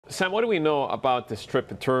Sam, what do we know about this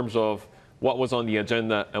trip in terms of what was on the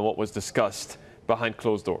agenda and what was discussed behind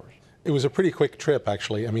closed doors? It was a pretty quick trip,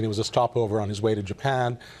 actually. I mean, it was a stopover on his way to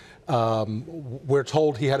Japan. We're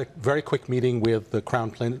told he had a very quick meeting with the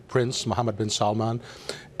Crown Prince, Mohammed bin Salman,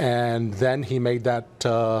 and then he made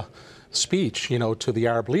that speech, to the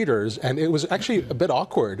Arab leaders. And it was actually a bit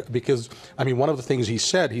awkward because, I mean, one of the things he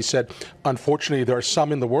said, unfortunately, there are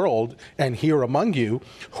some in the world, and here among you,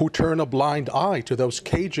 who turn a blind eye to those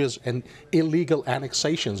cages and illegal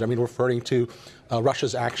annexations. I mean, referring to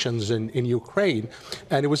Russia's actions in Ukraine.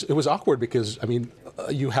 And it was awkward because, I mean,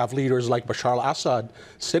 you have leaders like Bashar al-Assad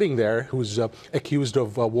sitting there, who's accused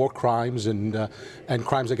of war crimes and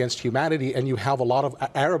crimes against humanity, and you have a lot of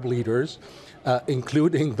Arab leaders,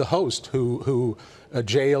 including the host, who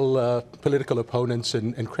jail political opponents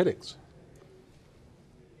and critics.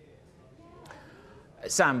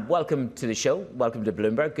 Sam, welcome to the show. Welcome to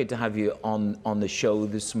Bloomberg. Good to have you on the show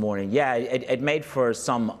this morning. Yeah, it made for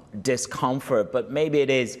some discomfort, but maybe it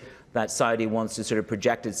is that Saudi wants to sort of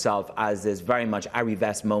project itself as this very much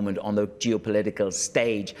arriveste moment on the geopolitical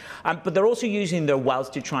stage. But they're also using their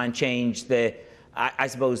wealth to try and change I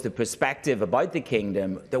suppose, the perspective about the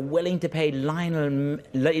kingdom. They're willing to pay Lionel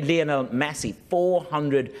Messi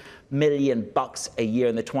 $400 million a year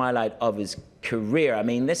in the twilight of his career. I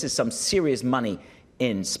mean, this is some serious money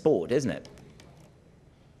in sport, isn't it?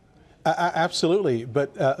 Absolutely,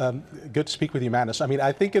 but good to speak with you, Manus. I mean,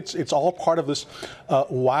 I think it's all part of this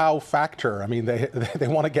wow factor. I mean, they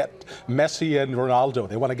want to get Messi and Ronaldo.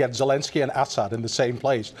 They want to get Zelensky and Assad in the same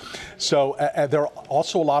place. So there are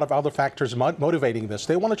also a lot of other factors motivating this.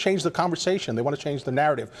 They want to change the conversation. They want to change the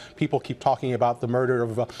narrative. People keep talking about the murder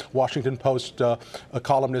of Washington Post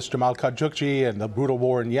columnist Jamal Khashoggi and the brutal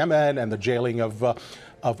war in Yemen and the jailing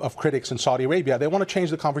of critics in Saudi Arabia. They want to change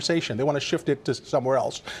the conversation. They want to shift it to somewhere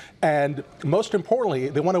else. And most importantly,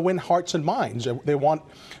 they want to win hearts and minds. They want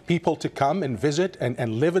people to come and visit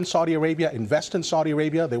and live in Saudi Arabia, invest in Saudi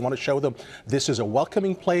Arabia. They want to show them this is a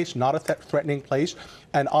welcoming place, not a threatening place.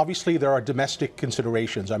 And obviously, there are domestic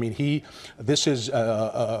considerations. I mean, this is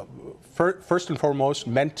first and foremost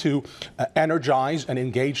meant to energize and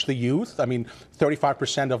engage the youth. I mean,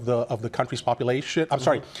 35% of the country's population, I'm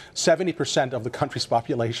sorry, 70% of the country's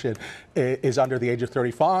population is under the age of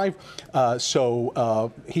 35.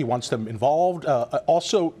 So he wants them involved.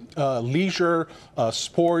 Also, leisure,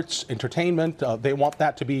 sports, entertainment, they want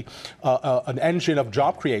that to be an engine of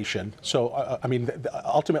job creation. So, I mean,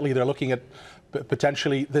 ultimately, they're looking at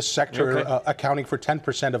potentially this sector accounting for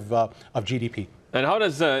 10% of GDP. And how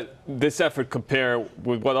does this effort compare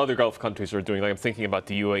with what other Gulf countries are doing? Like I'm thinking about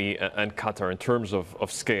the UAE and Qatar in terms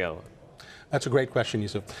of scale. That's a great question,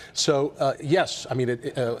 Yusuf. So, yes, I mean,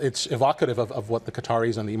 it's evocative of what the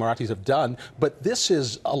Qataris and the Emiratis have done, but this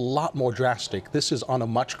is a lot more drastic. This is on a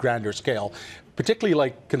much grander scale, particularly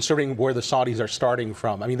like considering where the Saudis are starting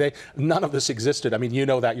from. I mean, none of this existed. I mean, you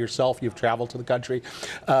know that yourself. You've traveled to the country.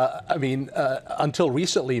 I mean, until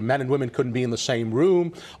recently, men and women couldn't be in the same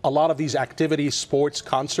room. A lot of these activities, sports,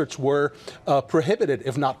 concerts were prohibited,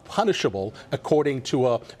 if not punishable, according to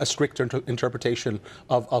a strict interpretation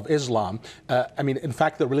of Islam. I mean, in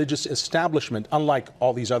fact, the religious establishment, unlike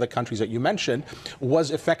all these other countries that you mentioned,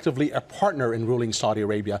 was effectively a partner in ruling Saudi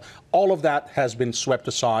Arabia. All of that has been swept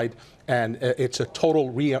aside, and it's a total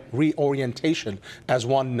reorientation, as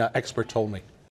one expert told me.